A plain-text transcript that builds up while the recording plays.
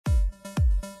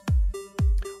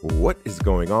What is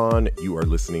going on? You are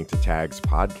listening to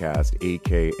TAGSPodcast,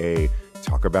 aka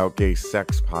Talk About Gay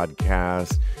Sex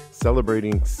Podcast,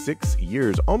 celebrating 6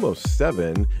 years, almost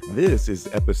 7. This is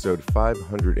episode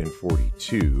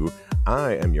 542.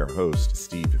 I am your host,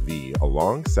 Steve V,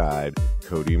 alongside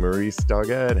Kodi Maurice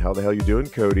Doggette. How the hell you doing,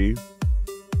 Kodi?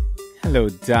 Hello,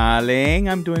 darling.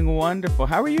 I'm doing wonderful.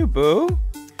 How are you, boo?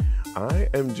 I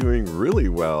am doing really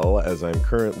well as I'm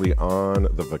currently on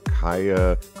the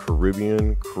Vacaya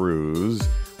Caribbean Cruise.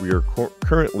 We are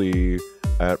currently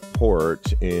at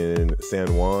port in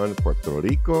San Juan, Puerto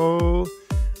Rico,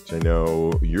 which I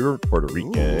know you're Puerto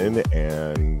Rican. Ooh.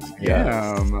 And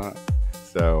Yeah,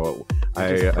 so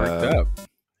up.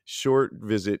 Short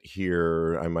visit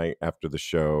here. I might, after the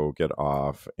show, get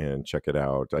off and check it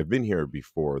out. I've been here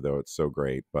before, though. It's so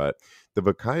great. But the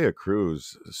Vacaya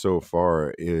Cruise so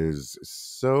far is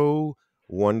so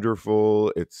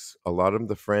wonderful. It's a lot of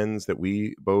the friends that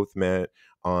we both met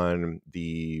on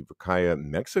the Vacaya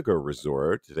Mexico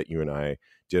resort that you and I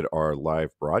did our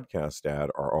live broadcast at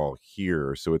are all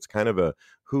here. So it's kind of a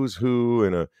who's who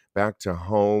and a back to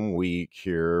home week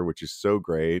here, which is so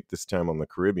great, this time on the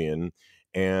Caribbean.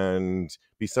 And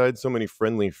besides so many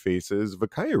friendly faces,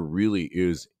 Vacaya really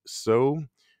is so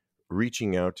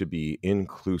reaching out to be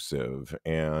inclusive.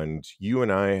 And you and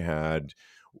I had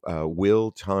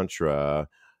Will Tantra,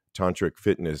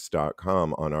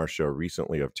 tantricfitness.com on our show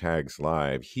recently of Tags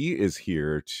Live. He is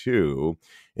here too.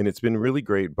 And it's been really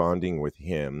great bonding with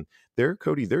him.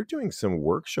 Kodi, they're doing some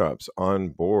workshops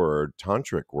on board,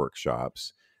 tantric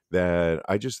workshops that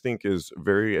I just think is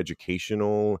very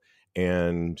educational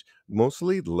and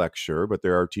mostly lecture, but they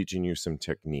are teaching you some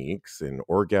techniques and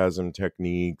orgasm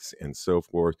techniques and so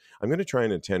forth. I'm going to try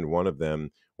and attend one of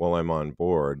them while I'm on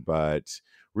board, but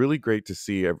really great to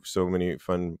see so many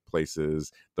fun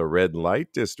places. The red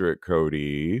light district,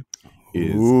 Kodi,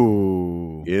 is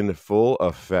in full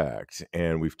effect.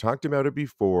 And we've talked about it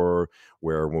before,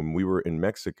 where when we were in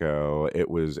Mexico, it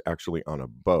was actually on a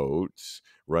boat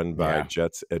run by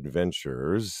Jet's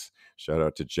Adventures. Shout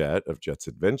out to Jet of Jet's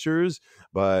Adventures.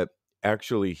 But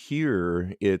actually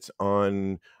here it's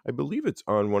on, I believe it's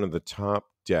on one of the top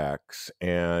decks,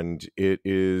 and it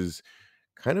is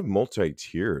kind of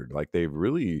multi-tiered. Like they've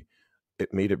really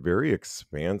it made it very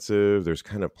expansive. There's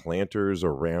kind of planters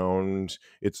around.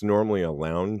 It's normally a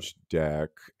lounge deck.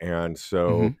 And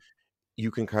so you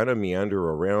can kind of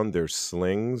meander around. There's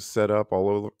slings set up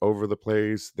all over the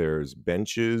place. There's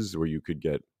benches where you could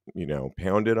get,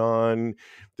 pounded on.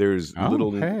 There's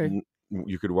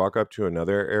you could walk up to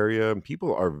another area, and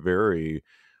people are very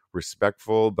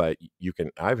respectful, but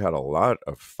I've had a lot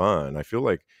of fun. I feel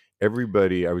like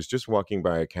everybody, I was just walking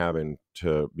by a cabin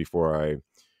before I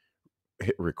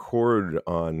hit record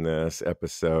on this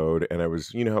episode, and I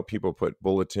was, how people put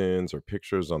bulletins or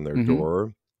pictures on their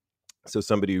door. So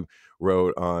somebody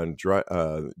wrote on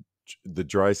the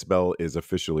dry spell is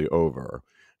officially over.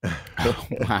 Oh,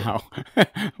 wow.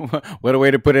 What a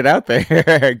way to put it out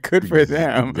there. Good for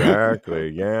them. Exactly.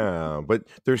 Yeah. But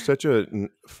there's such a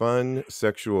fun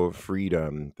sexual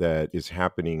freedom that is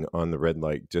happening on the red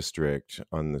light district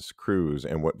on this cruise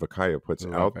and what Vacaya puts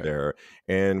out there.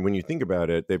 And when you think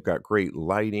about it, they've got great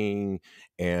lighting.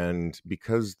 And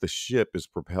because the ship is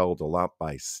propelled a lot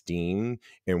by steam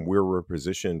and we're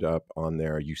positioned up on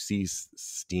there, you see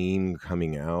steam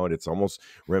coming out. It's almost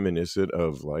reminiscent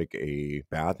of like a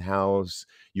bathhouse.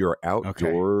 You're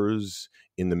outdoors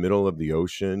in the middle of the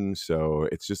ocean. So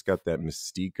it's just got that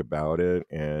mystique about it.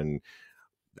 And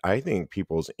I think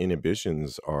people's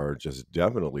inhibitions are just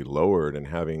definitely lowered and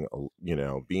having,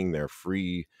 being their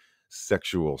free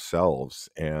sexual selves.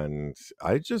 And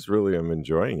I just really am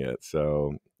enjoying it.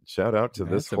 So shout out to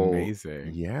this whole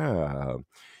amazing. Yeah.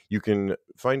 You can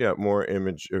find out more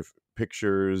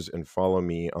pictures and follow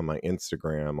me on my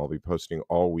Instagram. I'll be posting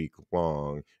all week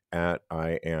long at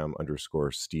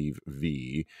 @Iam_Steve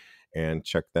V, and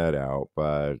check that out.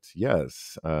 But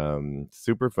yes,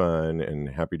 super fun and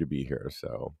happy to be here.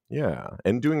 So yeah,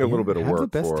 and doing a little bit of work.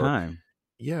 Have the best time.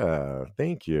 Yeah,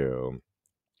 thank you.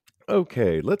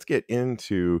 Okay, let's get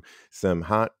into some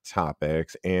hot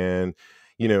topics. And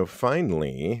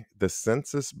finally, the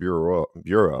Census Bureau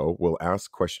will ask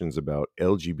questions about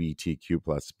LGBTQ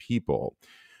plus people.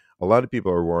 A lot of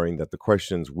people are worrying that the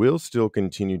questions will still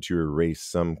continue to erase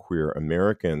some queer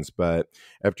Americans, but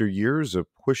after years of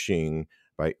pushing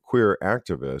by queer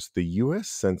activists, the US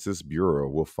Census Bureau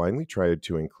will finally try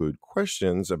to include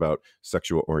questions about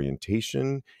sexual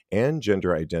orientation and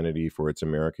gender identity for its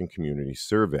American Community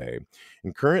Survey.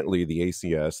 And currently, the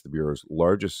ACS, the Bureau's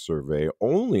largest survey,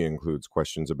 only includes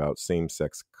questions about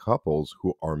same-sex couples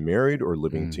who are married or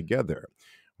living together.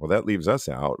 Well, that leaves us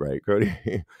out, right,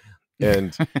 Kodi?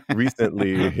 And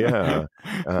recently, yeah,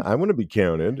 I want to be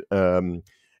counted.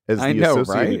 As I the know,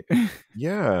 right? Associated,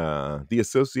 yeah, the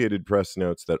Associated Press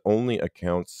notes that only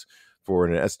accounts for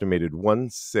an estimated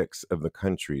 1/6 of the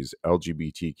country's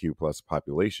LGBTQ plus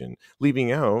population,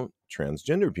 leaving out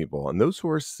transgender people and those who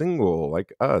are single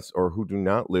like us or who do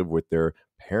not live with their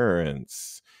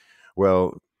parents.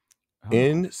 Well, Oh.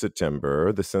 in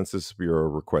September, the Census Bureau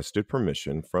requested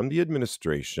permission from the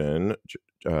administration,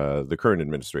 the current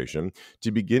administration,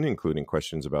 to begin including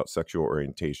questions about sexual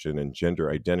orientation and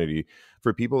gender identity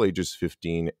for people ages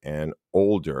 15 and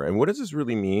older. And what does this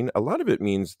really mean? A lot of it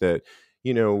means that,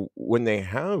 when they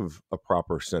have a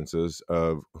proper census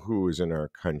of who is in our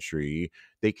country,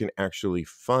 they can actually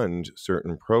fund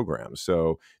certain programs.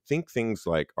 So think things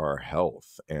like our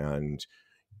health and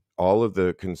all of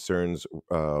the concerns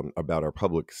about our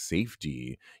public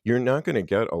safety. You're not going to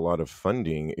get a lot of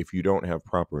funding if you don't have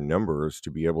proper numbers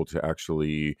to be able to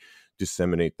actually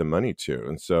disseminate the money to.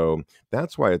 And so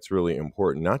that's why it's really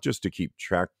important, not just to keep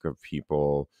track of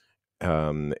people.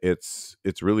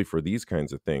 It's really for these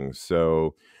kinds of things.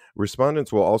 So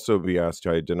respondents will also be asked to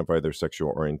identify their sexual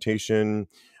orientation,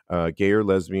 gay or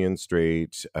lesbian,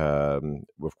 straight,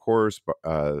 of course.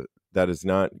 That is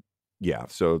not, yeah.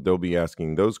 So they'll be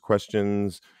asking those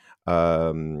questions.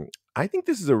 I think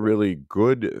this is a really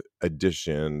good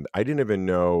addition. I didn't even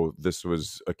know this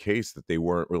was a case that they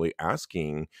weren't really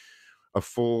asking a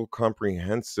full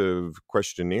comprehensive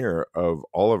questionnaire of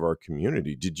all of our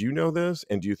community. Did you know this?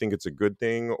 And do you think it's a good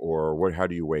thing, or what? How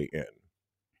do you weigh in?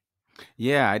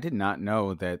 Yeah, I did not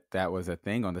know that that was a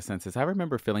thing on the census. I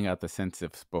remember filling out the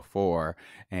census before,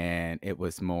 and it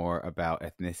was more about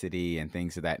ethnicity and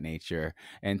things of that nature.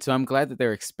 And so I'm glad that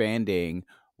they're expanding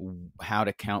how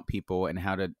to count people and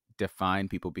how to define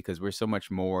people because we're so much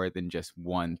more than just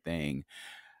one thing.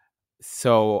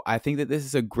 So I think that this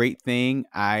is a great thing.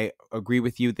 I agree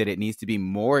with you that it needs to be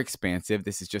more expansive.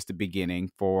 This is just the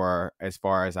beginning for as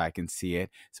far as I can see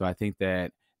it. So I think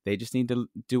that they just need to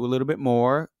do a little bit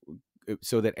more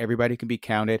so that everybody can be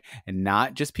counted and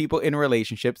not just people in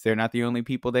relationships. They're not the only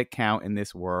people that count in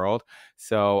this world.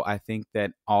 So I think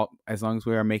that as long as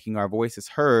we are making our voices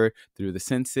heard through the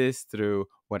census, through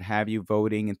what have you,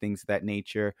 voting and things of that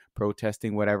nature,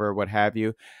 protesting, whatever, what have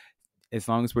you, as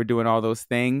long as we're doing all those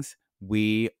things,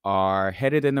 we are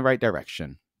headed in the right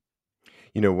direction.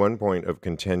 One point of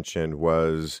contention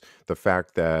was the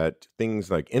fact that things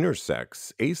like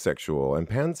intersex, asexual, and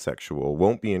pansexual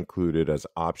won't be included as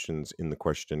options in the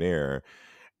questionnaire.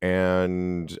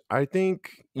 And I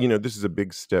think, this is a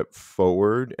big step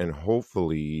forward, and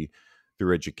hopefully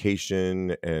through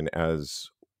education and as,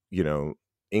 you know,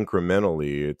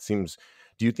 incrementally, it seems.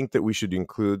 Do you think that we should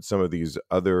include some of these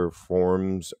other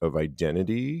forms of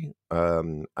identity?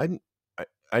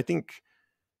 I think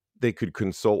they could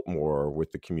consult more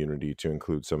with the community to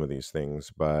include some of these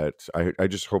things, but I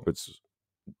just hope it's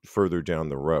further down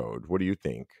the road. What do you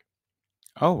think?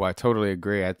 Oh, I totally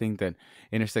agree. I think that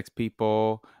intersex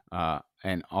people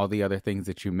and all the other things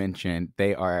that you mentioned,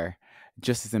 they are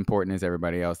just as important as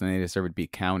everybody else, and they deserve to be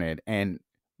counted. And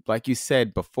like you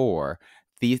said before,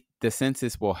 the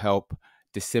census will help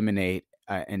disseminate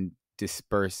and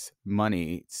disperse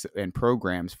money and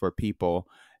programs for people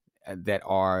that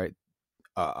are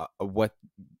what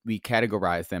we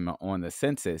categorize them on the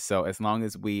census. So as long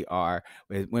as when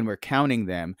we're counting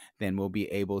them, then we'll be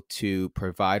able to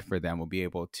provide for them. We'll be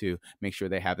able to make sure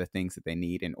they have the things that they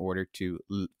need in order to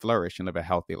flourish and live a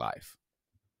healthy life.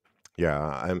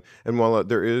 Yeah, and while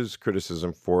there is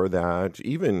criticism for that,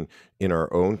 even in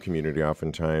our own community,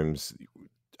 oftentimes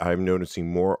I'm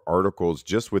noticing more articles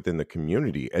just within the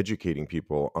community educating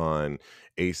people on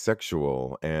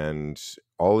asexual and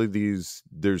all of these.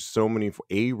 There's so many.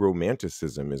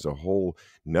 Aromanticism is a whole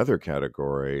another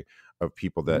category of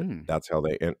people Mm. that's how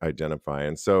they identify.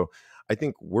 And so I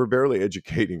think we're barely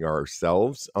educating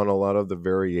ourselves on a lot of the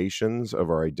variations of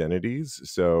our identities.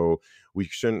 So we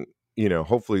shouldn't.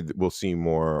 Hopefully we'll see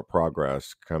more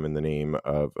progress come in the name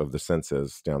of the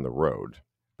census down the road.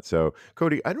 So,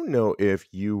 Kodi, I don't know if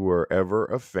you were ever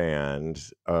a fan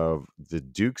of the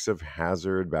Dukes of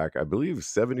Hazzard back, I believe,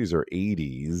 70s or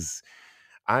 80s.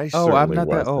 I Oh, I'm certainly not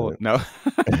that old. wasn't. No.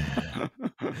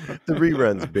 The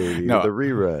reruns, baby, No. the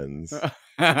reruns.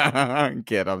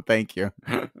 Get them. Thank you.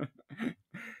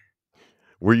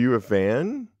 Were you a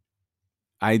fan?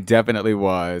 I definitely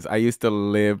was. I used to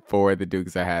live for the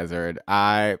Dukes of Hazzard.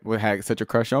 Had such a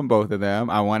crush on both of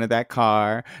them. I wanted that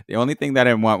car. The only thing that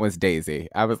I didn't want was Daisy.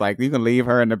 I was like, you can leave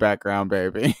her in the background,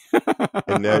 baby.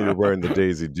 And now you're wearing the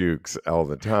Daisy Dukes all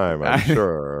the time, I'm I,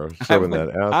 sure, I'm showing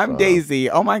like, that ass I'm off. Daisy.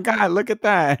 Oh my God, look at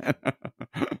that.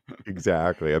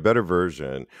 Exactly, a better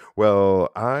version. Well,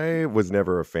 I was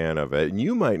never a fan of it, and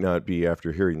you might not be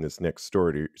after hearing this next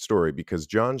story because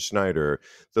John Schneider,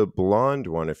 the blonde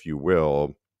one, if you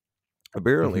will,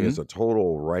 apparently Hmm. is a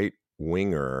total right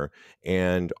winger.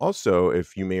 And also,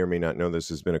 if you may or may not know this,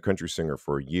 has been a country singer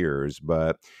for years,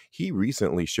 but he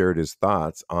recently shared his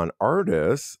thoughts on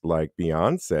artists like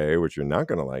Beyonce, which you're not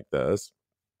going to like this,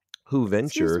 who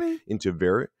Excuse venture me. into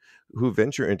very who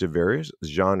venture into various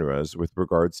genres with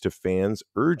regards to fans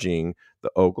urging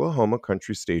the Oklahoma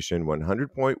country station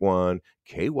 100.1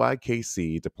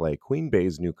 KYKC to play Queen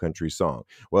Bey's new country song.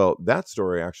 Well, that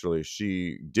story actually,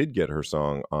 she did get her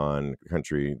song on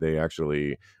country. They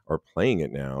actually are playing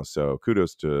it now. So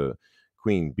kudos to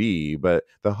Queen Bee. But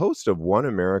the host of One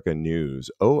America News,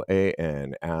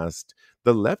 OAN, asked,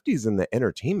 the lefties in the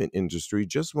entertainment industry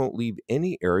just won't leave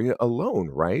any area alone,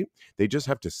 right? They just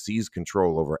have to seize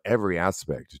control over every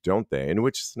aspect, don't they? In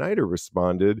which Snyder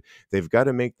responded, they've got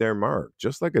to make their mark,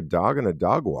 just like a dog in a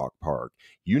dog walk park.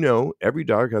 You know, every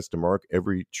dog has to mark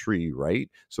every tree, right?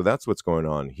 So that's what's going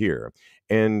on here.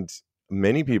 And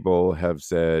many people have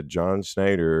said John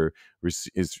Schneider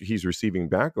he's receiving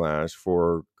backlash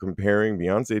for comparing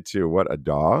Beyonce to what, a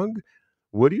dog?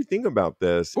 What do you think about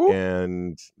this? Ooh,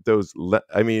 And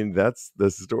I mean, that's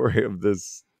the story of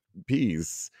this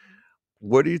piece.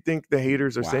 What do you think the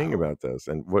haters are saying wow. about this?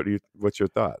 And what's your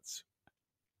thoughts?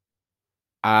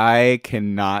 I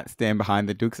cannot stand behind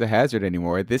the Dukes of Hazzard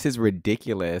anymore. This is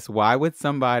ridiculous. Why would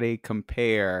somebody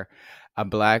compare a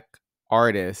black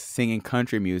artist singing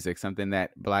country music, something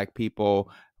that black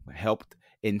people helped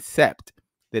incept,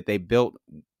 that they built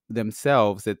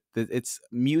themselves, that it's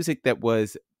music that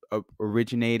was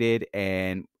originated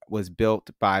and was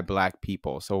built by black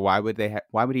people. So why would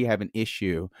he have an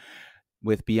issue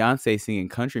with Beyonce singing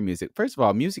country music? First of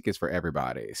all, music is for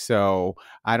everybody. So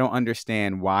I don't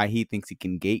understand why he thinks he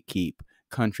can gatekeep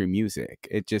country music.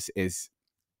 It's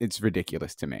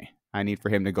ridiculous to me. I need for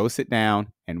him to go sit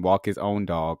down and walk his own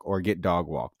dog or get dog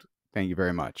walked. Thank you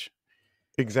very much.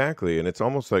 Exactly. And it's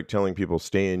almost like telling people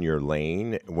stay in your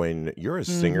lane. When you're a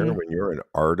singer, Mm-hmm. when you're an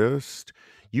artist,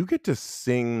 you get to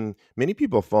sing. Many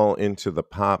people fall into the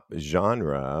pop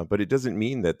genre, but it doesn't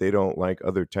mean that they don't like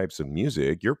other types of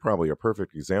music. You're probably a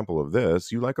perfect example of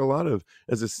this. You like a lot of,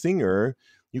 as a singer,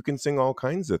 you can sing all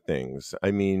kinds of things.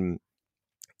 I mean,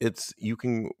 it's you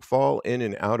can fall in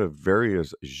and out of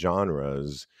various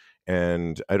genres,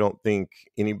 and I don't think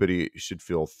anybody should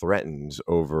feel threatened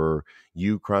over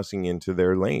you crossing into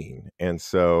their lane. And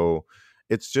so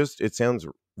it sounds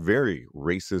very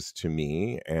racist to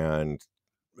me, and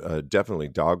definitely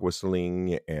dog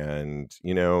whistling. And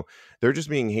they're just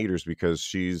being haters because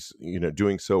she's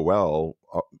doing so well,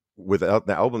 without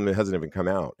the album, it hasn't even come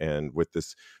out, and with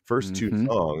this first two Mm-hmm.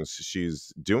 songs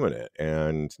she's doing it,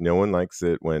 and no one likes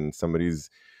it when somebody's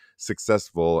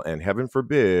successful. And heaven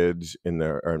forbid, and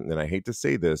I hate to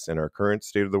say this, in our current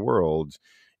state of the world,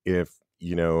 if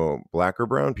black or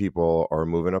brown people are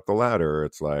moving up the ladder,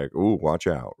 it's like, ooh, watch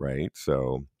out, right?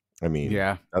 So I mean,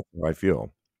 Yeah, that's how I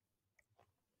feel.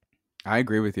 I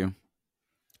agree with you.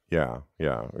 Yeah,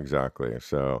 yeah, exactly.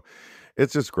 So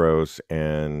it's just gross,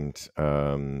 and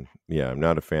yeah, I'm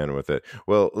not a fan with it.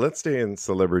 Well, let's stay in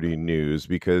celebrity news,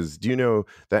 because do you know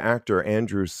the actor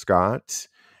Andrew Scott?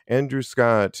 Andrew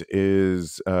Scott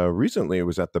is recently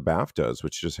was at the BAFTAs,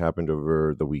 which just happened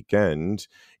over the weekend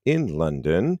in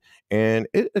London, and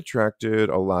it attracted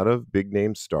a lot of big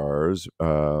name stars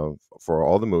for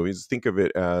all the movies. Think of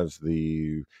it as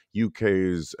the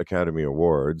UK's Academy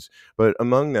Awards, but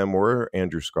among them were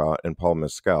Andrew Scott and Paul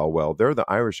Mescal. Well, they're the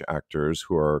Irish actors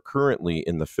who are currently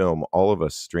in the film All of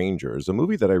Us Strangers, a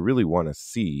movie that I really want to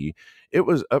see. It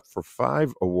was up for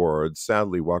 5 awards,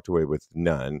 sadly walked away with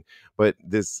none. But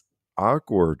this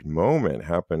awkward moment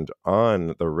happened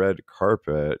on the red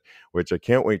carpet, which I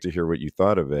can't wait to hear what you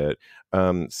thought of it.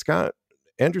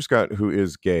 Andrew Scott, who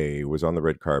is gay, was on the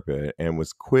red carpet and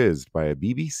was quizzed by a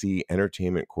BBC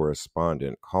entertainment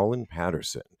correspondent, Colin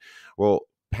Patterson. Well,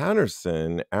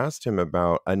 Patterson asked him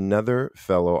about another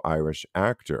fellow Irish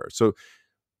actor. So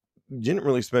didn't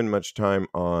really spend much time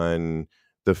on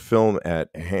the film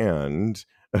at hand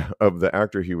of the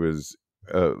actor he was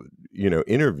uh,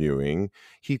 interviewing.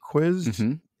 he quizzed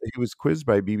Mm-hmm. he was quizzed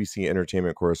by BBC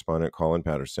entertainment correspondent Colin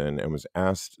Patterson, and was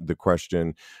asked the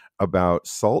question about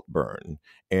Saltburn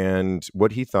and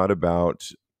what he thought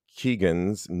about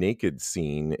Keegan's naked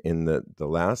scene in the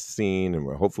last scene.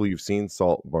 And hopefully you've seen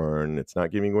Saltburn. It's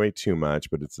not giving away too much,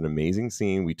 but it's an amazing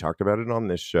scene. We talked about it on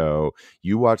this show.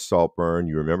 You watch Saltburn,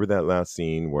 you remember that last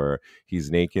scene where he's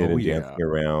naked Oh and yeah. dancing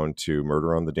around to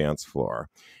Murder on the Dance Floor.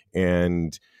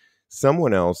 And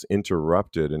someone else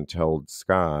interrupted and told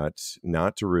Scott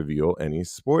not to reveal any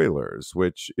spoilers,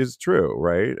 which is true,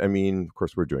 right? I mean, of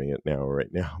course, we're doing it now,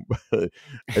 right now, but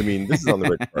I mean, this is on the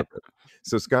red carpet.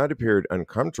 So Scott appeared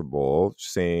uncomfortable,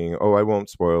 saying, "Oh, I won't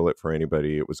spoil it for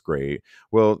anybody. It was great."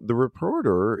 Well, the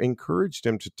reporter encouraged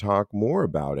him to talk more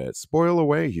about it. "Spoil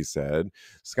away," he said.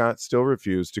 Scott still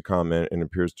refused to comment and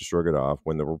appears to shrug it off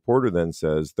when the reporter then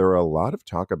says, "There are a lot of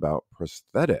talk about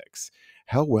prosthetics.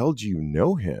 How well do you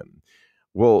know him?"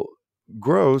 Well,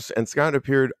 gross. And Scott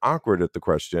appeared awkward at the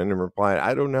question and replied,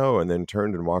 "I don't know," and then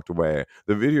turned and walked away.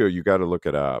 The video, you got to look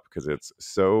it up because it's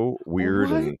so weird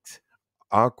and What?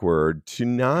 awkward to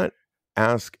not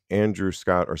ask Andrew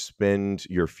Scott or spend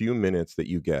your few minutes that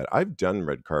you get. I've done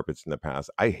red carpets in the past.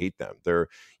 I hate them. They're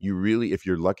you really, if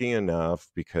you're lucky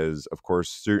enough, because of course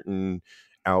certain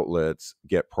outlets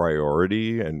get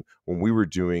priority. And when we were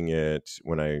doing it,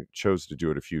 when I chose to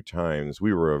do it a few times,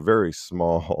 we were a very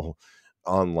small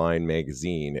online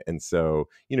magazine. And so,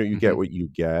 you get Mhm. what you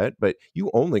get, but you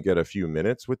only get a few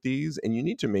minutes with these and you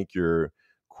need to make your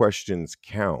questions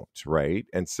count, right?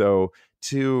 And so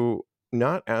to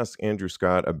not ask Andrew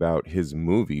Scott about his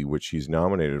movie, which he's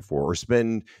nominated for, or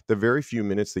spend the very few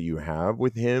minutes that you have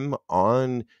with him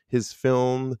on his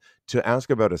film to ask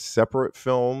about a separate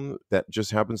film that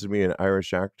just happens to be an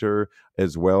Irish actor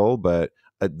as well, but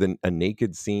a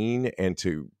naked scene, and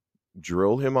to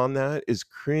drill him on that is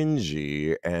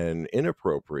cringy and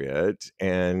inappropriate.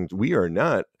 And we are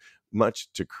not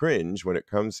much to cringe when it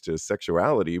comes to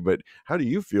sexuality. But how do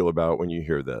you feel about when you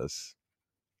hear this?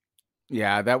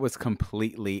 Yeah, that was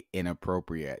completely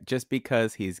inappropriate. Just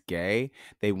because he's gay,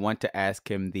 they want to ask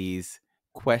him these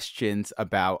questions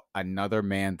about another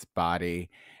man's body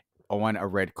on a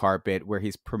red carpet where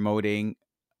he's promoting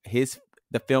his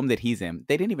the film that he's in.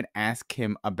 They didn't even ask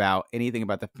him about anything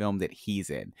about the film that he's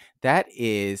in. That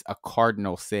is a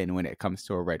cardinal sin when it comes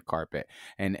to a red carpet.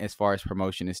 And as far as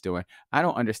promotion is doing, I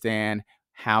don't understand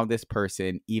how this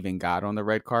person even got on the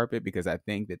red carpet because I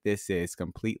think that this is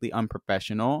completely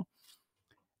unprofessional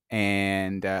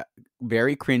and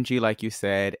very cringy, like you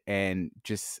said, and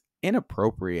just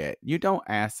inappropriate. You don't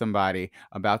ask somebody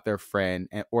about their friend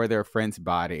or their friend's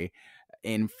body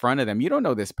in front of them. You don't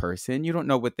know this person. You don't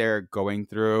know what they're going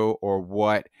through or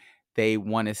what they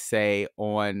want to say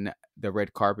on the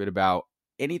red carpet about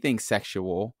anything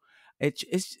sexual. It's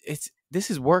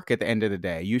this is work at the end of the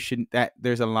day. You should that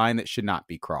there's a line that should not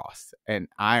be crossed, and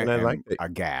I And I like am that.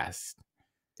 aghast.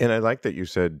 And I like that you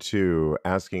said too,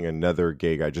 asking another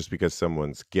gay guy just because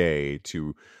someone's gay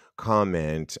to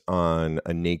comment on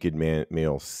a naked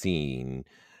male scene.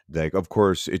 Like, of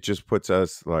course, it just puts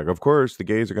us like, of course, the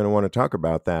gays are going to want to talk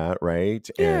about that, right?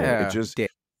 And it Yeah, just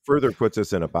further puts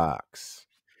us in a box.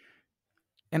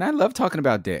 and I love talking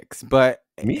about dicks, but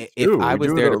Me if too. I We was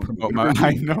do it there to promote my every I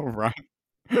week. know, right?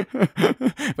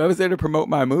 If I was there to promote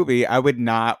my movie, I would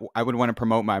wanna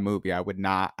promote my movie. I would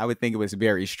think it was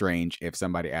very strange if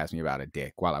somebody asked me about a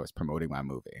dick while I was promoting my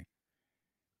movie.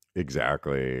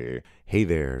 Exactly. Hey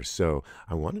there. So,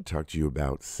 I want to talk to you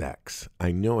about sex.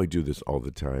 I know I do this all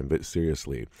the time, but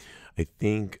seriously, I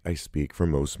think I speak for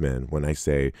most men when I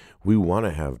say we want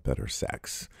to have better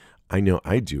sex. I know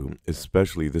I do,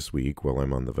 especially this week while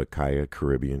I'm on the Vacaya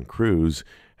Caribbean Cruise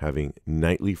having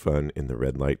nightly fun in the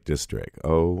red light district.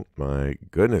 Oh my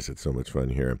goodness, it's so much fun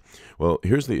here. Well,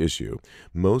 here's the issue.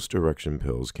 Most erection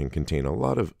pills can contain a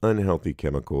lot of unhealthy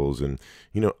chemicals and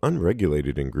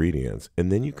unregulated ingredients. And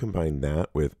then you combine that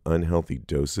with unhealthy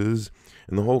doses,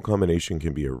 and the whole combination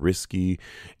can be a risky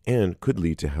and could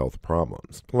lead to health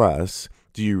problems. Plus,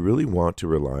 do you really want to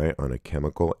rely on a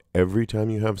chemical every time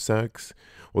you have sex?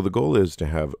 Well, the goal is to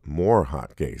have more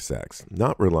hot gay sex,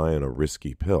 not rely on a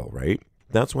risky pill, right?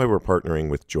 That's why we're partnering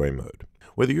with Joy Mode.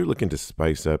 Whether you're looking to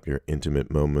spice up your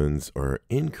intimate moments or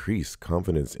increase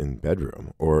confidence in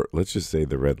bedroom, or let's just say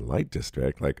the red light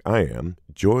district like I am,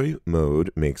 Joy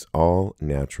Mode makes all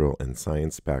natural and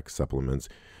science-backed supplements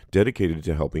dedicated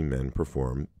to helping men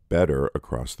perform better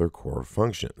across their core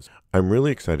functions. I'm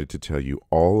really excited to tell you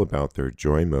all about their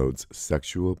Joy Mode's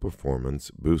Sexual Performance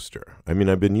Booster. I mean,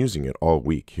 I've been using it all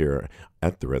week here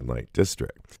at the Red Light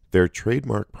District. Their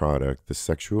trademark product, the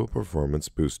Sexual Performance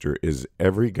Booster, is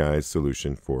every guy's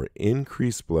solution for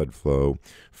increased blood flow,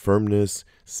 firmness,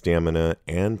 stamina,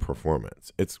 and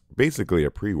performance. It's basically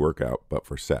a pre-workout, but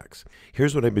for sex.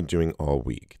 Here's what I've been doing all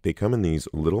week. They come in these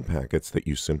little packets that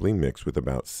you simply mix with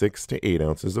about 6 to 8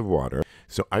 ounces of water.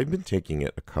 So I've been taking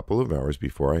it a couple of hours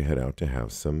before I head out to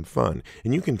have some fun.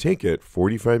 And you can take it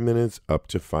 45 minutes up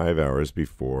to 5 hours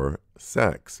before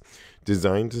sex.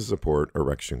 Designed to support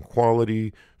erection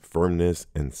quality, firmness,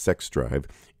 and sex drive,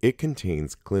 it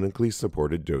contains clinically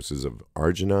supported doses of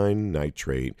arginine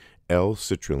nitrate,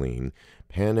 L-citrulline,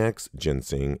 Panax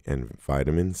ginseng, and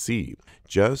vitamin C.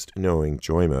 Just knowing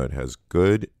Joy Mode has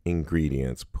good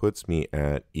ingredients puts me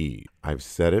at ease. I've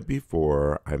said it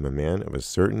before, I'm a man of a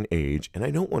certain age, and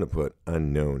I don't want to put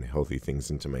unknown healthy things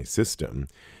into my system.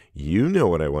 You know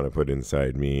what I want to put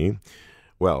inside me.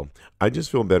 Well, I just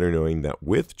feel better knowing that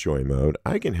with Joy Mode,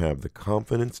 I can have the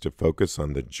confidence to focus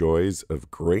on the joys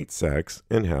of great sex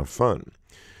and have fun.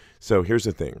 So here's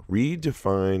the thing.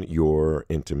 Redefine your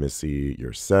intimacy,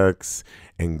 your sex,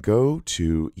 and go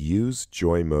to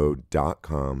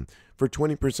usejoymode.com for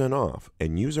 20% off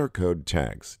and use our code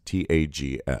TAGS,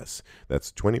 TAGS.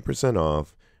 That's 20%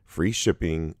 off, free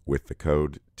shipping with the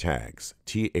code TAGS,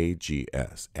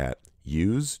 TAGS at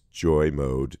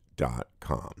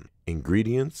usejoymode.com.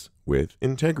 Ingredients with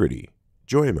integrity.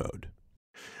 Joy Mode.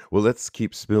 Well, let's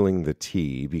keep spilling the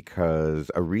tea because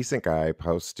a recent guy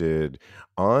posted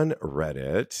on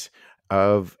Reddit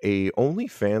of a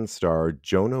OnlyFans star,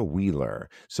 Jonah Wheeler.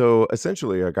 So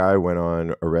essentially, a guy went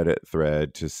on a Reddit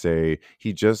thread to say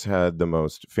he just had the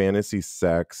most fantasy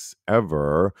sex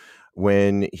ever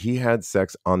when he had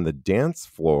sex on the dance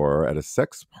floor at a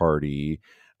sex party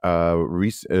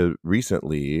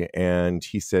recently. And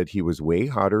he said he was way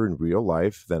hotter in real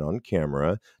life than on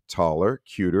camera, taller,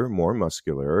 cuter, more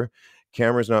muscular.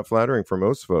 Camera's not flattering for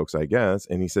most folks, I guess.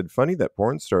 And he said, funny that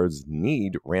porn stars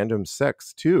need random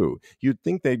sex too. You'd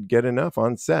think they'd get enough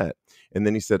on set. And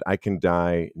then he said, I can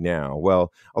die now.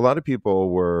 Well, a lot of people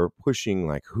were pushing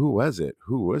like, who was it?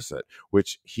 Who was it?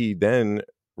 Which he then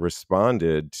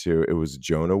responded to. It was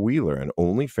Jonah Wheeler, an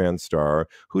OnlyFans star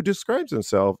who describes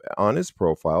himself on his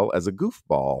profile as a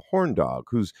goofball horn dog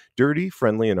who's dirty,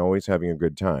 friendly, and always having a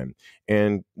good time.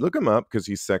 And look him up because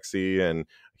he's sexy and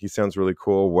he sounds really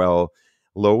cool. Well,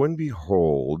 lo and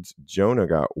behold, Jonah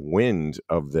got wind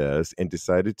of this and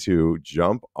decided to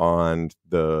jump on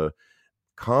the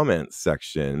comment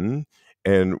section.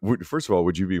 And first of all,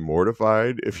 would you be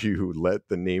mortified if you let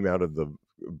the name out of the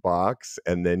box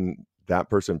and then that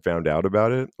person found out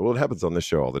about it? Well, it happens on the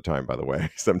show all the time, by the way.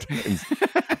 Sometimes you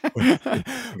got We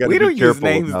to be don't use careful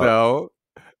names about. though.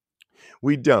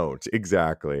 We don't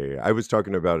exactly. I was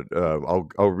talking about.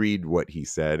 I'll read what he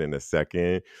said in a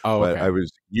second. Oh, But okay.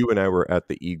 you and I were at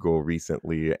the Eagle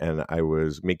recently, and I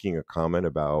was making a comment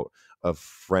about a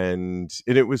friend,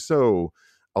 and it was so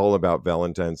all about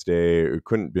Valentine's Day. It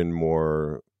couldn't have been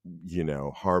more,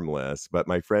 harmless. But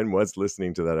my friend was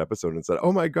listening to that episode and said,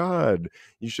 "Oh my God,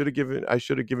 I should have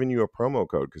given you a promo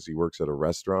code because he works at a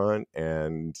restaurant,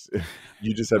 and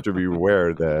you just have to be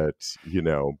aware that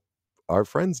our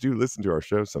friends do listen to our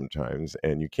show sometimes,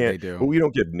 and you can't, They but do. we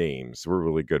don't give names. We're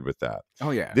really good with that."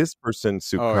 Oh yeah. This person Oh yeah.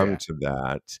 succumbed to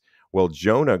that. Well,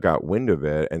 Jonah got wind of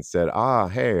it and said,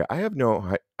 hey, I have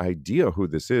no idea who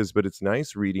this is, but it's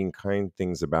nice reading kind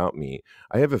things about me.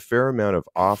 I have a fair amount of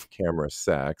off-camera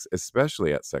sex,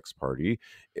 especially at sex party.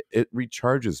 It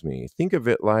recharges me. Think of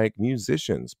it like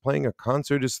musicians. Playing a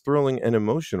concert is thrilling and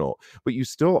emotional, but you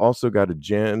still also got a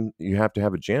jam. You have to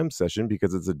have a jam session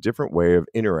because it's a different way of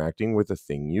interacting with a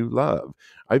thing you love.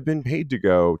 I've been paid to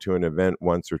go to an event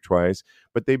once or twice,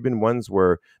 but they've been ones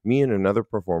where me and another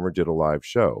performer did a live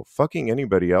show. Fucking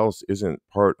anybody else isn't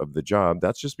part of the job.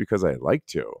 That's just because I like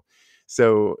to.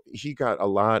 So he got a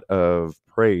lot of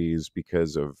praise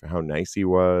because of how nice he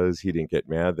was. He didn't get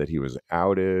mad that he was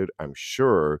outed. I'm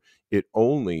sure it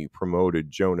only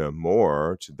promoted Jonah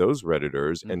more to those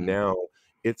Redditors. And Hmm. now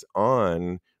it's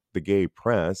on the gay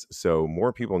press. So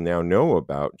more people now know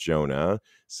about Jonah.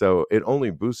 So it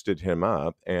only boosted him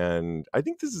up. And I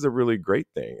think this is a really great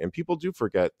thing. And people do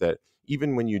forget that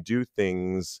even when you do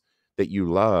things that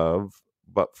you love,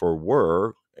 but for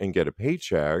work and get a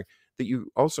paycheck, that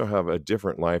you also have a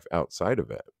different life outside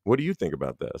of it. What do you think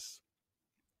about this?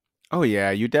 Oh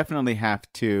yeah, you definitely have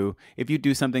to. If you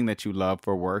do something that you love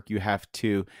for work, you have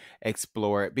to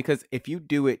explore it because if you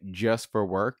do it just for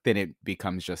work, then it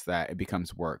becomes just that. It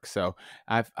becomes work. So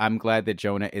I'm glad that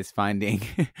Jonah is finding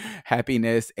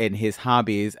happiness in his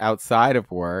hobbies outside of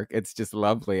work. It's just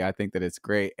lovely. I think that it's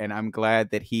great, and I'm glad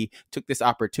that he took this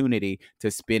opportunity to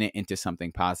spin it into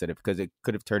something positive because it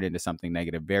could have turned into something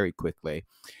negative very quickly.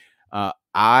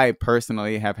 I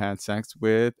personally have had sex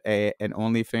with an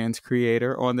OnlyFans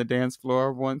creator on the dance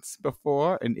floor once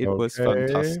before, and it was Okay.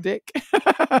 fantastic.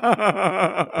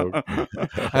 Okay.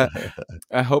 I,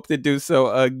 I hope to do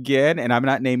so again, and I'm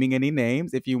not naming any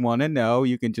names. If you want to know,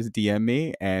 you can just DM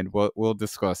me, and we'll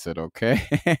discuss it. Okay.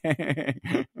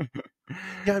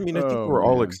 Yeah, I mean, I think Oh we're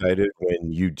all man. excited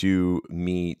when you do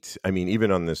meet. I mean,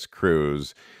 even on this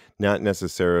cruise, not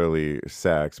necessarily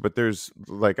sex, but there's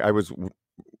like I was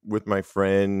with my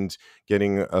friend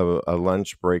getting a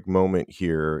lunch break moment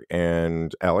here,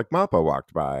 and Alec Mapa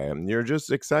walked by, and you're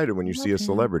just excited when you see Love a him.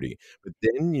 celebrity. But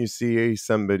then you see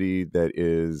somebody that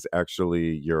is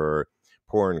actually your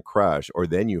porn crush, or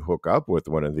then you hook up with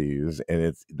one of these, and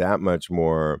it's that much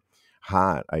more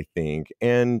hot, I think.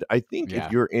 And I think if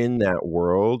Yeah. you're in that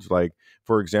world, like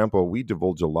for example, we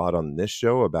divulge a lot on this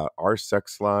show about our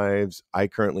sex lives. I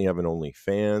currently have an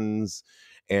OnlyFans,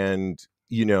 and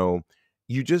you know,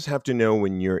 you just have to know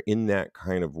when you're in that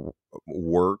kind of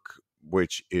work,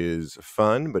 which is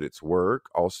fun, but it's work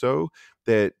also,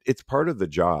 that it's part of the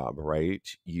job,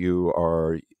 right?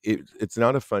 It's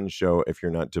not a fun show if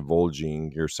you're not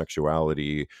divulging your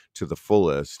sexuality to the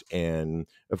fullest. And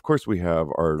of course, we have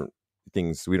our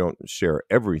things, we don't share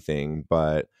everything,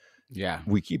 but Yeah.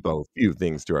 we keep a few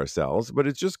things to ourselves, but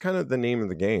it's just kind of the name of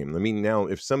the game. I mean, now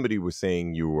if somebody was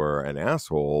saying you were an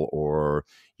asshole or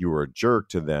you were a jerk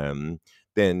to them,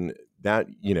 then that,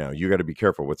 you got to be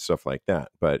careful with stuff like that.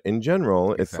 But in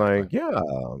general, it's Exactly. like, yeah,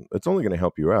 it's only going to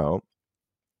help you out.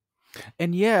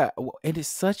 And yeah, it is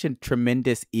such a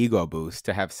tremendous ego boost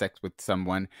to have sex with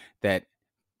someone that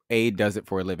A, does it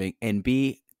for a living, and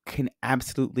B, can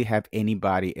absolutely have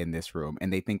anybody in this room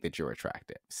and they think that you're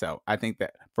attractive. So I think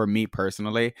that for me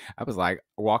personally, I was like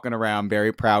walking around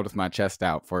very proud with my chest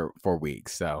out for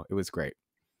weeks. So it was great.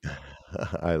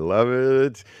 I love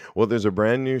it. Well, there's a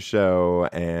brand new show,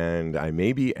 and I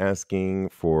may be asking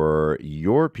for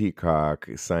your Peacock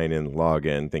sign in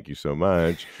login. Thank you so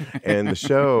much. And the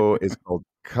show is called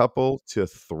Couple to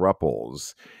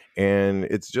Throuples. And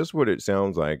it's just what it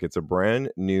sounds like. It's a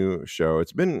brand new show.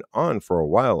 It's been on for a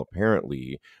while,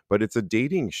 apparently, but it's a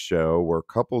dating show where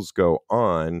couples go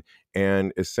on,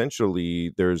 and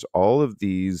essentially, there's all of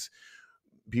these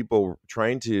people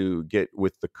trying to get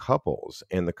with the couples,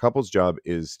 and the couple's job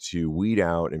is to weed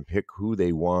out and pick who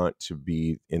they want to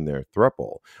be in their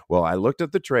throuple. Well, I looked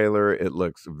at the trailer. It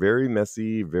looks very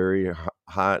messy, very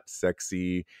hot,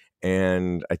 sexy,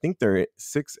 and I think they're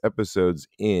 6 episodes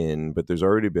in, but there's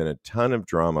already been a ton of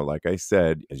drama. Like I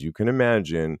said, as you can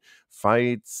imagine,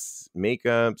 fights,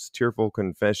 makeups, tearful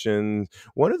confessions.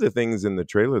 One of the things in the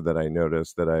trailer that I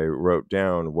noticed that I wrote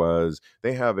down was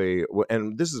they have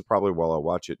and this is probably while I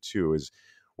watch it too, is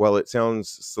while it sounds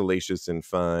salacious and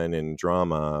fun and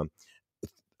drama,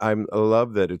 I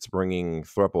love that it's bringing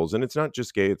thruples, and it's not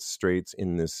just gay, it's straights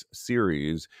in this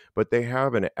series, but they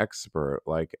have an expert,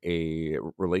 like a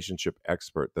relationship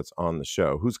expert that's on the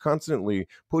show, who's constantly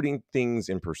putting things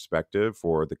in perspective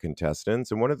for the contestants.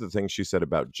 And one of the things she said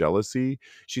about jealousy,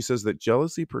 she says that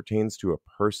jealousy pertains to a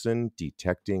person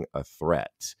detecting a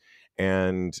threat.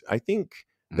 And I think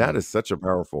that Mm, is such a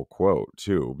powerful quote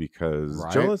too, because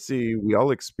right? jealousy, we all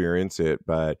experience it,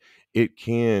 but it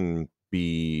can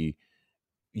be,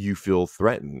 you feel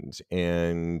threatened.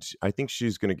 And I think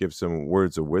she's going to give some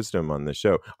words of wisdom on the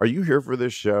show. Are you here for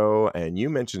this show? And you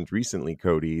mentioned recently,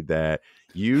 Kodi, that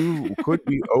you could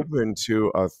be open to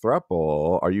a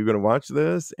throuple. Are you going to watch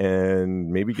this and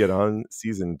maybe get on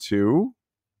season 2?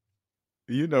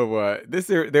 You know what?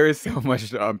 There is so much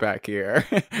to unpack here.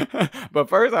 But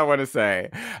first I want to say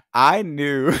I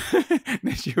knew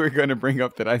that you were going to bring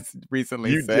up that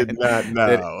recently You did said not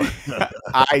that know.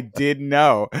 I did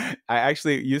know.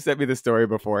 You sent me the story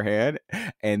beforehand,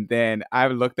 and then I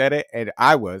looked at it and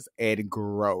I was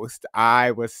engrossed.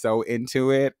 I was so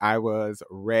into it. I was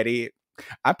ready.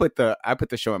 I put the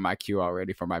show in my queue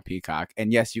already for my Peacock.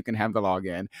 And yes, you can have the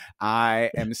login.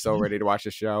 I am so ready to watch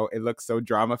the show. It looks so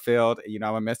drama filled. You know,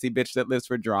 I'm a messy bitch that lives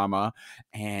for drama.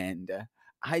 And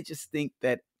I just think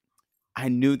that I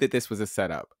knew that this was a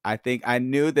setup. I think I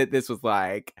knew that this was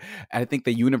like, I think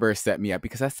the universe set me up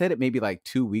because I said it maybe like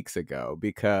 2 weeks ago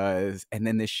and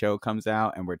then this show comes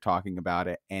out and we're talking about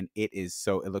it and it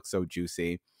looks so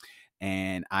juicy.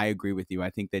 And I agree with you. I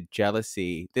think that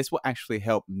jealousy, this will actually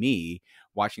help me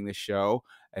watching the show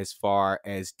as far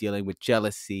as dealing with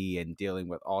jealousy and dealing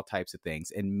with all types of things.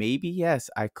 And maybe, yes,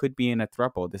 I could be in a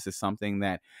throuple. This is something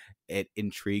that it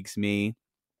intrigues me.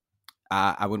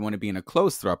 I would want to be in a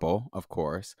close throuple, of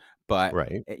course, but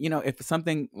Right. if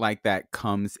something like that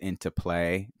comes into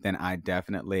play, then I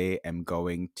definitely am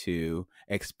going to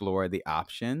explore the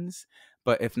options.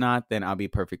 But if not, then I'll be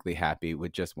perfectly happy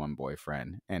with just one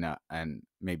boyfriend and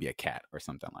maybe a cat or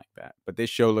something like that. But this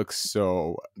show looks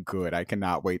so good. I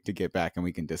cannot wait to get back and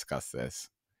we can discuss this.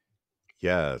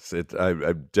 Yes,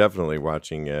 I'm definitely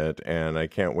watching it, and I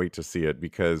can't wait to see it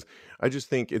because I just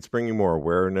think it's bringing more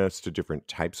awareness to different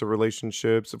types of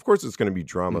relationships. Of course, it's going to be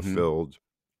drama Hmm. filled,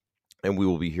 and we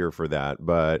will be here for that.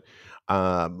 But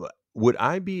Would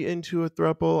I be into a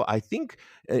throuple? I think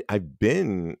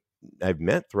I've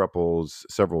met thruples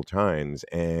several times,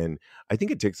 and I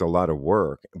think it takes a lot of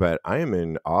work, but I am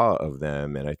in awe of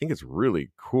them, and I think it's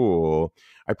really cool.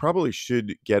 I probably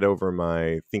should get over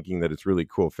my thinking that it's really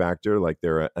cool factor, like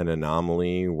they're an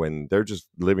anomaly when they're just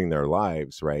living their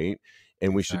lives, right?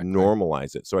 And we should Exactly.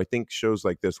 normalize it. So I think shows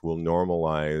like this will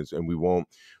normalize, and we won't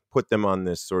put them on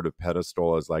this sort of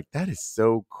pedestal as like, that is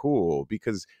so cool,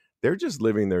 because they're just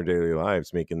living their daily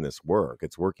lives making this work.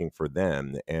 It's working for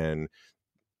them. And,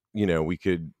 we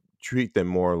could treat them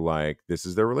more like this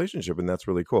is their relationship. And that's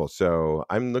really cool. So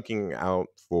I'm looking out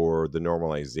for the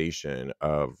normalization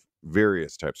of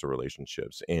various types of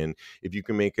relationships. And if you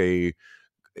can make a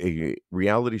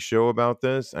reality show about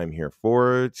this, I'm here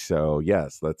for it. So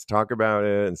yes, let's talk about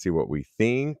it and see what we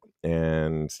think,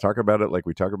 and talk about it like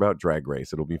we talk about Drag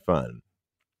Race. It'll be fun.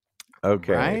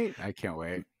 Okay. Right? I can't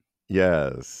wait.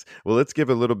 Yes. Well, let's give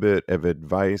a little bit of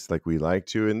advice like we like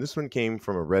to. And this one came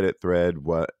from a Reddit thread,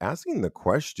 asking the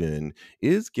question,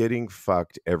 is getting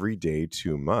fucked every day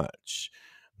too much?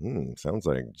 Sounds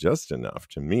like just enough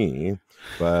to me,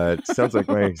 but sounds like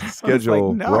my I was like,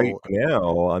 schedule right no.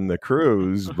 now on the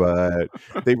cruise. But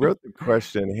they wrote the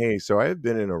question, hey, so I have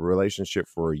been in a relationship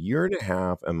for a year and a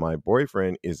half, and my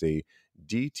boyfriend is a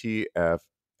DTF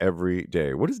every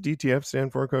day. What does DTF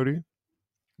stand for, Cody?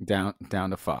 Down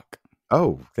to fuck.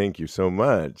 Oh, thank you so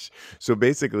much. So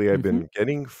basically, I've been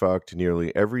getting fucked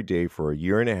nearly every day for a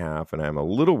year and a half, and I'm a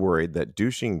little worried that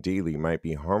douching daily might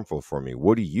be harmful for me.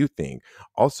 What do you think?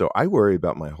 Also, I worry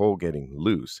about my hole getting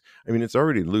loose. I mean, it's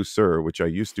already looser, which I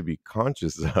used to be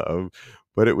conscious of,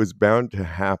 but it was bound to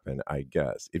happen, I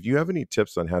guess. If you have any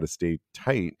tips on how to stay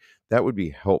tight, that would be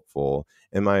helpful.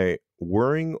 Am I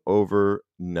worrying over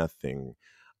nothing?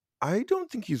 I don't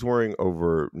think he's worrying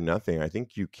over nothing. I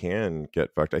think you can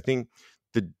get fucked. I think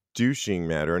the douching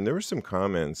matter, and there were some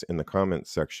comments in the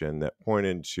comments section that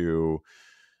pointed to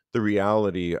the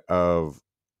reality of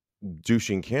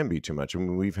douching can be too much. I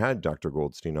mean, we've had Dr.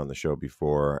 Goldstein on the show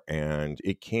before, and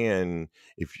it can,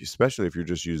 especially if you're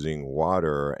just using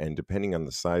water, and depending on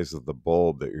the size of the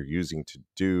bulb that you're using to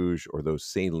douche, or those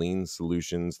saline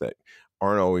solutions that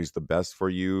aren't always the best for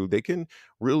you, they can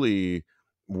really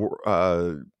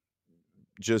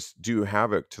just do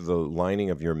havoc to the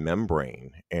lining of your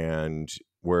membrane, and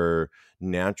where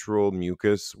natural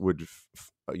mucus would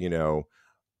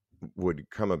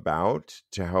come about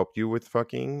to help you with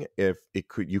fucking, if it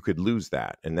could, you could lose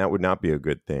that, and that would not be a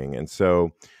good thing. And so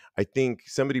I think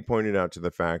somebody pointed out to the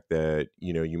fact that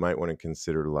you might want to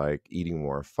consider like eating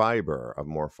more fiber, a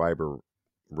more fiber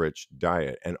rich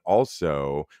diet, and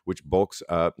also which bulks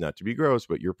up, not to be gross,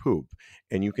 but your poop.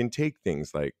 And you can take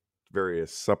things like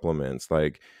various supplements,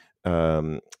 like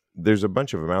um there's a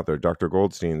bunch of them out there. Dr.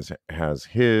 Goldstein's has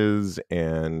his,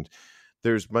 and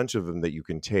there's a bunch of them that you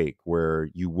can take where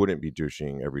you wouldn't be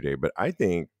douching every day. But I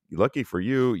think, lucky for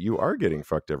you, you are getting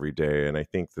fucked every day, and I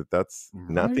think that that's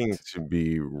nothing Right? to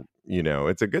be,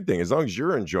 it's a good thing as long as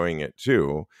you're enjoying it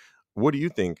too. What do you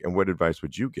think, and what advice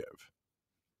would you give?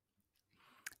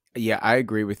 Yeah, I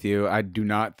agree with you. I do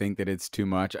not think that it's too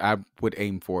much. I would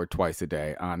aim for twice a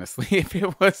day, honestly, if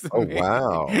it was Oh, me.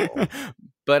 wow.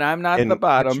 But I'm not the And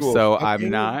bottom, so I'm fucking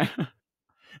not.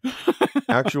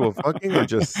 actual fucking or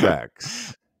just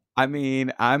sex? I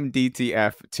mean, I'm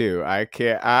DTF too. I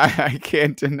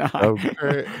can't deny.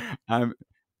 Okay. I'm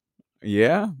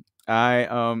Yeah.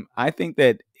 I think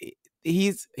that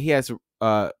he has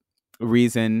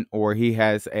reason, or he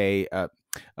has a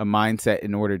mindset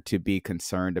in order to be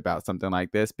concerned about something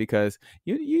like this, because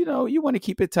you want to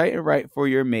keep it tight and right for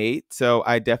your mate. So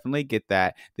I definitely get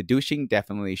that. The douching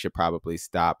definitely should probably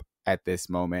stop at this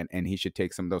moment, and he should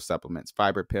take some of those supplements,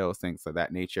 fiber pills, things of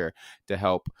that nature, to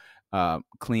help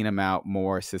clean him out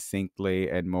more succinctly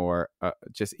and more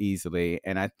just easily.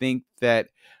 And I think that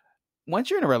once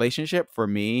you're in a relationship, for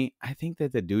me, I think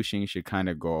that the douching should kind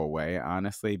of go away,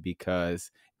 honestly,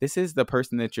 because this is the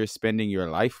person that you're spending your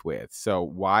life with. So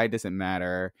why does it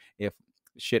matter if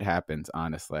shit happens,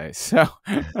 honestly? So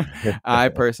I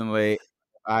personally,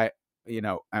 I,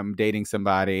 I'm dating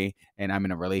somebody and I'm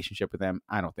in a relationship with them,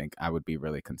 I don't think I would be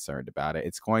really concerned about it.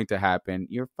 It's going to happen.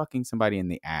 You're fucking somebody in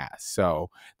the ass. So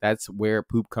that's where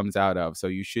poop comes out of. So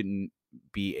you shouldn't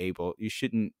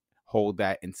hold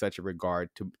that in such a regard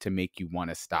to make you want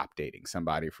to stop dating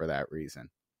somebody for that reason.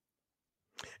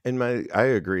 And I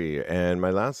agree. And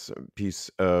my last piece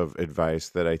of advice,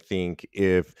 that I think,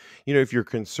 if you're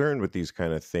concerned with these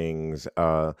kind of things,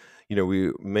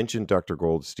 we mentioned Dr.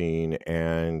 Goldstein,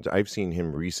 and I've seen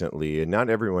him recently, and not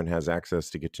everyone has access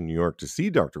to get to New York to see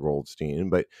Dr. Goldstein,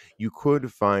 but you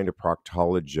could find a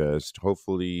proctologist.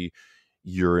 Hopefully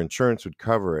your insurance would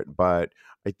cover it. But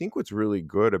I think what's really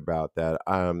good about that,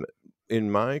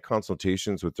 in my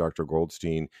consultations with Dr.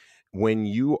 Goldstein, when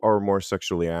you are more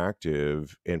sexually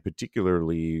active, and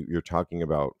particularly you're talking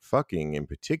about fucking in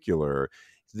particular,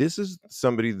 this is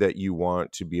somebody that you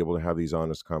want to be able to have these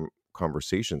honest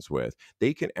conversations with.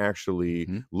 They can actually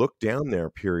Hmm. look down there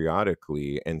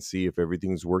periodically and see if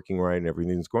everything's working right and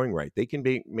everything's going right. They can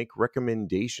make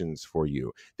recommendations for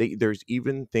you. There's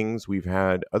even things, we've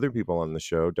had other people on the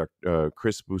show,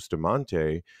 Chris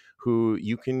Bustamante, who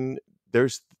you can,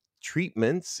 there's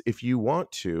treatments if you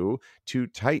want to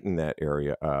tighten that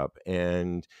area up.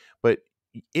 And but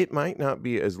it might not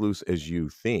be as loose as you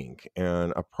think,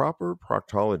 and a proper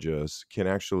proctologist can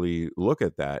actually look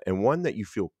at that, and one that you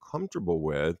feel comfortable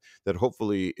with, that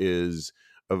hopefully is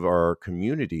of our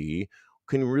community,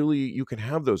 can really, you can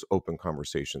have those open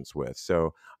conversations with.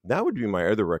 So that would be my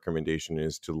other recommendation,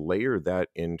 is to layer that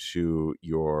into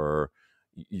your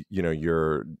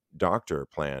your doctor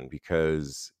plan,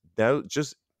 because that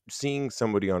just seeing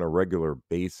somebody on a regular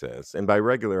basis, and by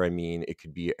regular I mean it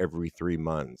could be every 3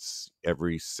 months,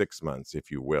 every 6 months, if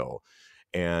you will.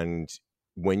 And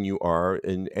when you are,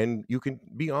 and you can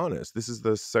be honest, this is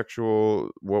the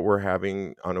sexual, what we're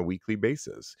having on a weekly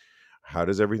basis. How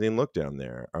does everything look down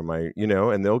there? Am I,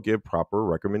 and they'll give proper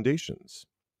recommendations.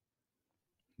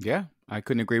 Yeah, I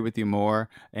couldn't agree with you more.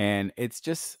 And it's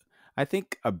just, I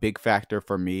think a big factor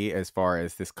for me as far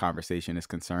as this conversation is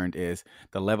concerned is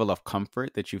the level of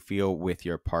comfort that you feel with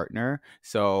your partner.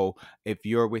 So if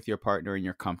you're with your partner and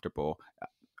you're comfortable,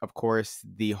 of course,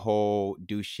 the whole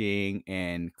douching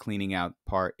and cleaning out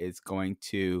part is going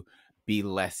to be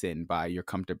lessened by your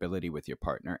comfortability with your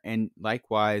partner. And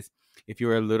likewise, if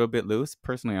you're a little bit loose,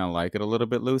 personally, I like it a little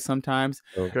bit loose sometimes.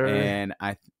 Okay. And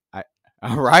I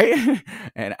all right.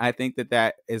 And I think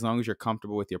that as long as you're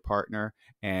comfortable with your partner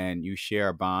and you share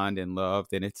a bond and love,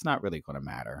 then it's not really going to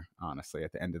matter, honestly,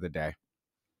 at the end of the day.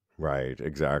 Right,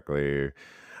 exactly.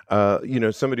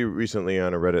 Somebody recently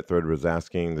on a Reddit thread was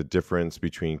asking the difference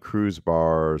between cruise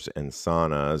bars and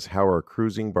saunas. How are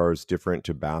cruising bars different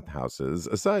to bathhouses,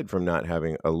 aside from not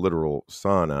having a literal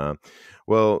sauna?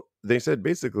 Well, they said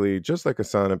basically just like a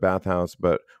sauna bathhouse,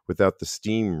 but without the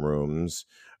steam rooms.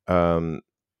 Um,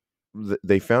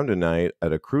 they found a night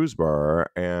at a cruise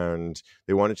bar, and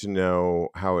they wanted to know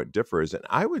how it differs. And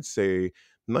I would say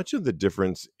much of the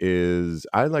difference is,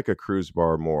 I like a cruise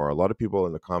bar more. A lot of people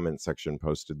in the comment section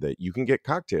posted that you can get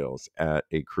cocktails at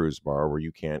a cruise bar where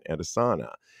you can't at a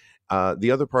sauna.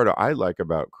 The other part I like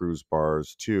about cruise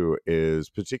bars too is,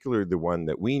 particularly the one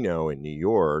that we know in New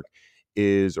York,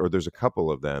 is, or there's a couple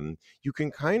of them, you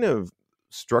can kind of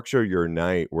structure your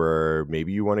night where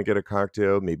maybe you want to get a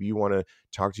cocktail, maybe you want to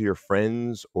talk to your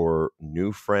friends or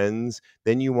new friends,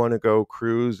 then you want to go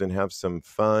cruise and have some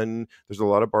fun. There's a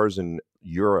lot of bars in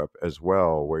Europe as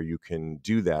well where you can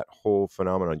do that whole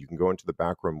phenomenon. You can go into the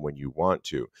back room when you want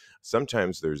to.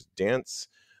 Sometimes there's dance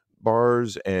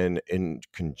bars, and in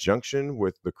conjunction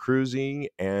with the cruising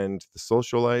and the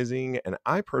socializing, and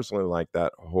I personally like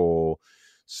that whole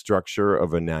structure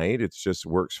of a night. It just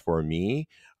works for me.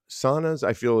 Saunas,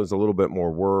 I feel, is a little bit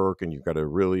more work, and you've got to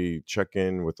really check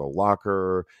in with a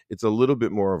locker. It's a little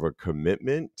bit more of a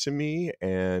commitment to me,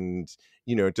 and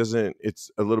it doesn't,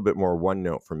 it's a little bit more one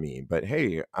note for me. But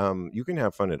hey, you can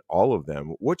have fun at all of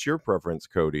them. What's your preference,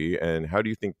 Cody, and how do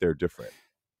you think they're different?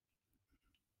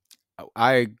 Oh,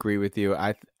 I agree with you.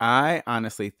 I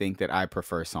honestly think that I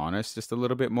prefer saunas just a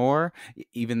little bit more,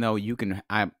 even though you can.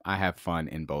 I have fun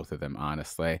in both of them,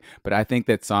 honestly. But I think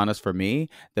that saunas for me,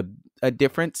 the a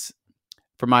difference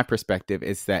from my perspective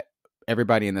is that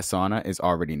everybody in the sauna is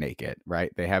already naked,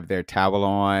 right? They have their towel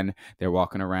on, they're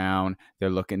walking around, they're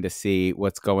looking to see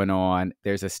what's going on.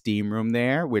 There's a steam room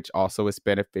there, which also is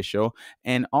beneficial.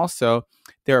 And also,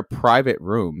 there are private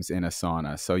rooms in a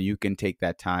sauna. So you can take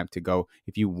that time to go,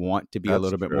 if you want to be a That's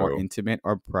little bit more true. intimate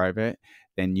or private,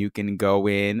 then you can go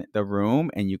in the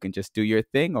room and you can just do your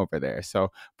thing over there.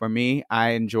 So for me, I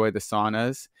enjoy the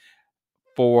saunas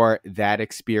for that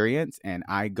experience. And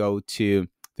I go to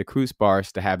the cruise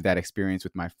bars to have that experience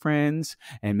with my friends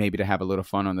and maybe to have a little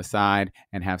fun on the side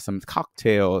and have some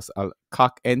cocktails,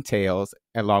 cock and tails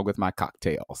along with my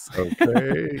cocktails.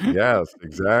 Okay. Yes,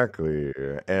 exactly.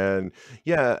 And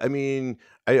yeah, I mean,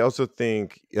 I also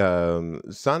think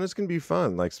saunas can be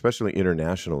fun, like especially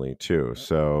internationally too.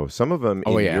 So some of them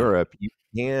Oh, in yeah. Europe, you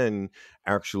can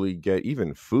actually get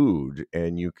even food,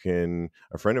 and you can.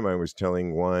 A friend of mine was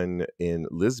telling one in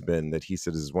Lisbon that he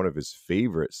said is one of his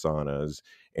favorite saunas,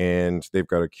 and they've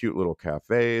got a cute little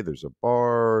cafe. There's a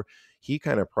bar. he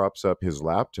kind of props up his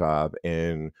laptop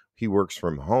and he works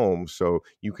from home, so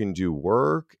you can do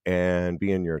work and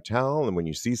be in your towel, and when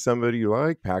you see somebody you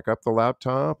like, pack up the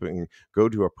laptop and go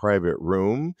to a private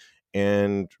room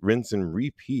and rinse and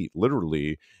repeat,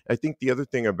 literally. I think the other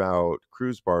thing about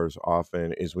cruise bars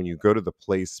often is when you go to the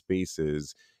play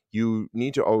spaces, you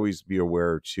need to always be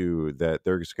aware too that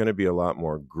there's going to be a lot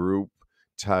more group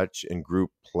touch and group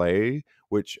play,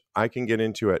 which I can get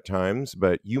into at times,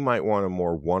 but you might want a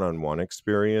more one-on-one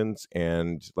experience.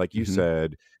 And like you Hmm.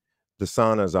 said, the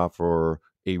saunas offer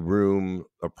a room,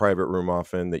 a private room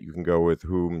often that you can go with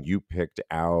whom you picked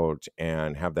out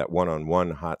and have that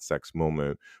one-on-one hot sex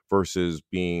moment versus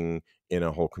being in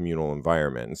a whole communal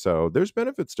environment. So there's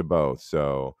benefits to both.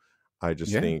 So I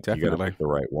just Yeah, think you got to definitely. pick the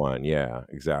right one. Yeah,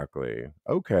 exactly.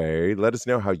 Okay, let us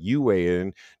know how you weigh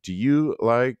in. Do you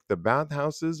like the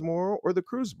bathhouses more or the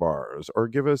cruise bars? Or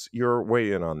give us your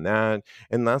weigh in on that.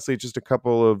 And lastly, just a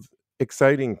couple of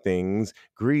exciting things.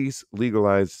 Greece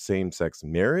legalized same sex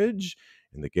marriage,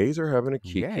 and the gays are having a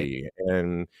Yay. kiki.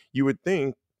 And you would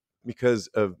think because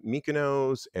of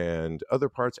Mykonos and other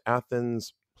parts,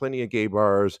 Athens, plenty of gay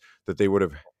bars, that they would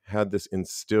have had this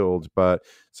instilled. But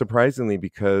surprisingly,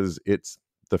 because it's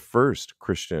the first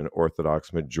Christian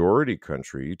Orthodox majority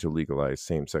country to legalize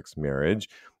same sex marriage,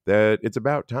 that it's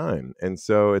about time. And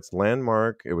so it's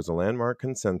landmark. It was a landmark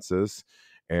consensus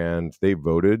and they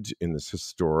voted in this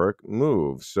historic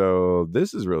move. So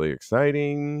this is really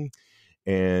exciting.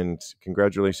 And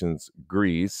congratulations,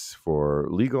 Greece, for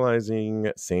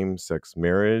legalizing same sex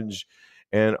marriage.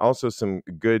 And also, some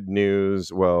good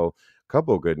news. Well,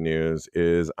 couple good news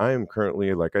is I am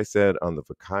currently, like I said, on the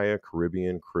Vacaya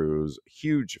Caribbean Cruise.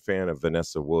 Huge fan of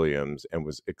Vanessa Williams and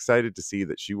was excited to see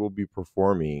that she will be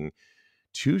performing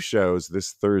two shows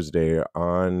this Thursday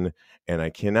on, and I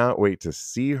cannot wait to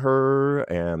see her.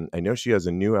 And I know she has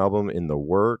a new album in the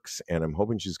works, and I'm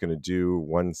hoping she's going to do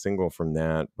one single from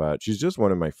that. But she's just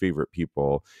one of my favorite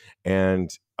people. And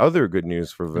other good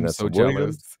news for I'm Vanessa so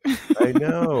jealous. Williams. I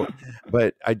know,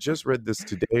 but I just read this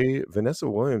today. Vanessa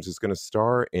Williams is going to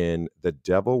star in The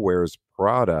Devil Wears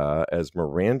Prada as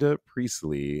Miranda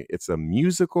Priestley. It's a I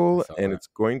musical, saw and that. it's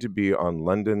going to be on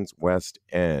London's West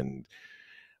End.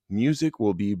 Music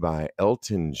will be by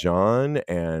Elton John,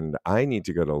 and I need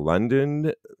to go to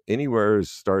London. Anywhere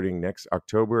starting next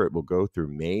October. It will go through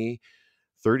May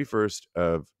 31st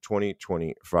of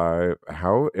 2025.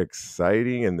 How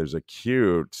exciting. And there's a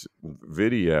cute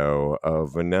video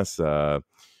of Vanessa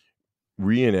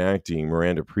reenacting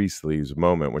Miranda Priestley's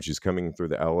moment when she's coming through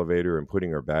the elevator and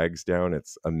putting her bags down.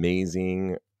 It's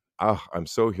amazing. Oh, I'm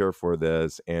so here for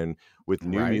this. And with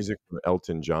new Right. music from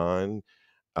Elton John,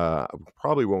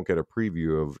 probably won't get a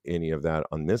preview of any of that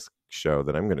on this show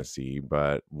that I'm going to see,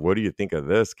 but what do you think of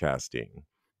this casting?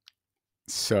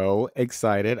 So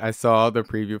excited. I saw the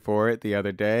preview for it the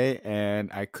other day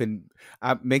and I couldn't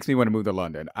makes me want to move to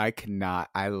London. I cannot.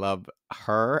 I love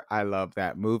her. I love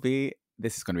that movie.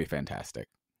 This is going to be fantastic.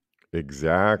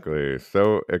 Exactly.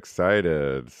 So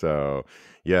excited. So,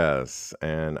 yes.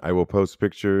 And I will post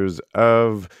pictures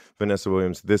of Vanessa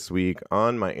Williams this week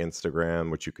on my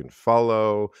Instagram, which you can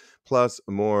follow, plus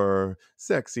more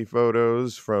sexy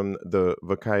photos from the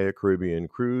Vacaya Caribbean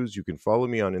Cruise. You can follow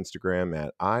me on Instagram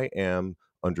at I am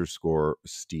underscore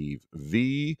Steve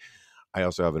V. I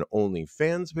also have an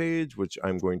OnlyFans page, which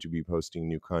I'm going to be posting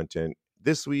new content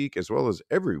this week, as well as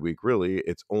every week, really.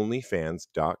 It's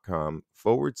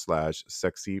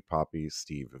onlyfans.com/sexy poppy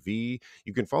Steve V.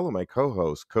 You can follow my co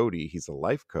host, Kodi. He's a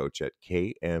life coach at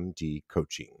KMD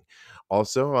Coaching.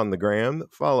 Also on the gram,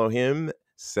 follow him.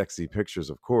 Sexy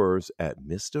pictures, of course, at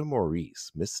Mr.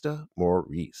 Maurice. Mr.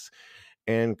 Maurice.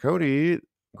 And Kodi,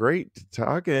 great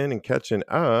talking and catching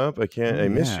up. Oh I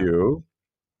miss yeah. you.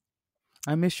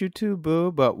 I miss you too,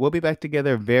 boo, but we'll be back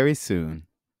together very soon.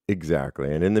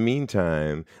 Exactly. And in the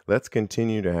meantime, let's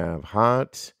continue to have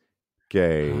hot, Hot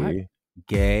gay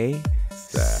gay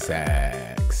sex.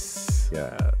 sex.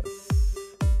 Yes.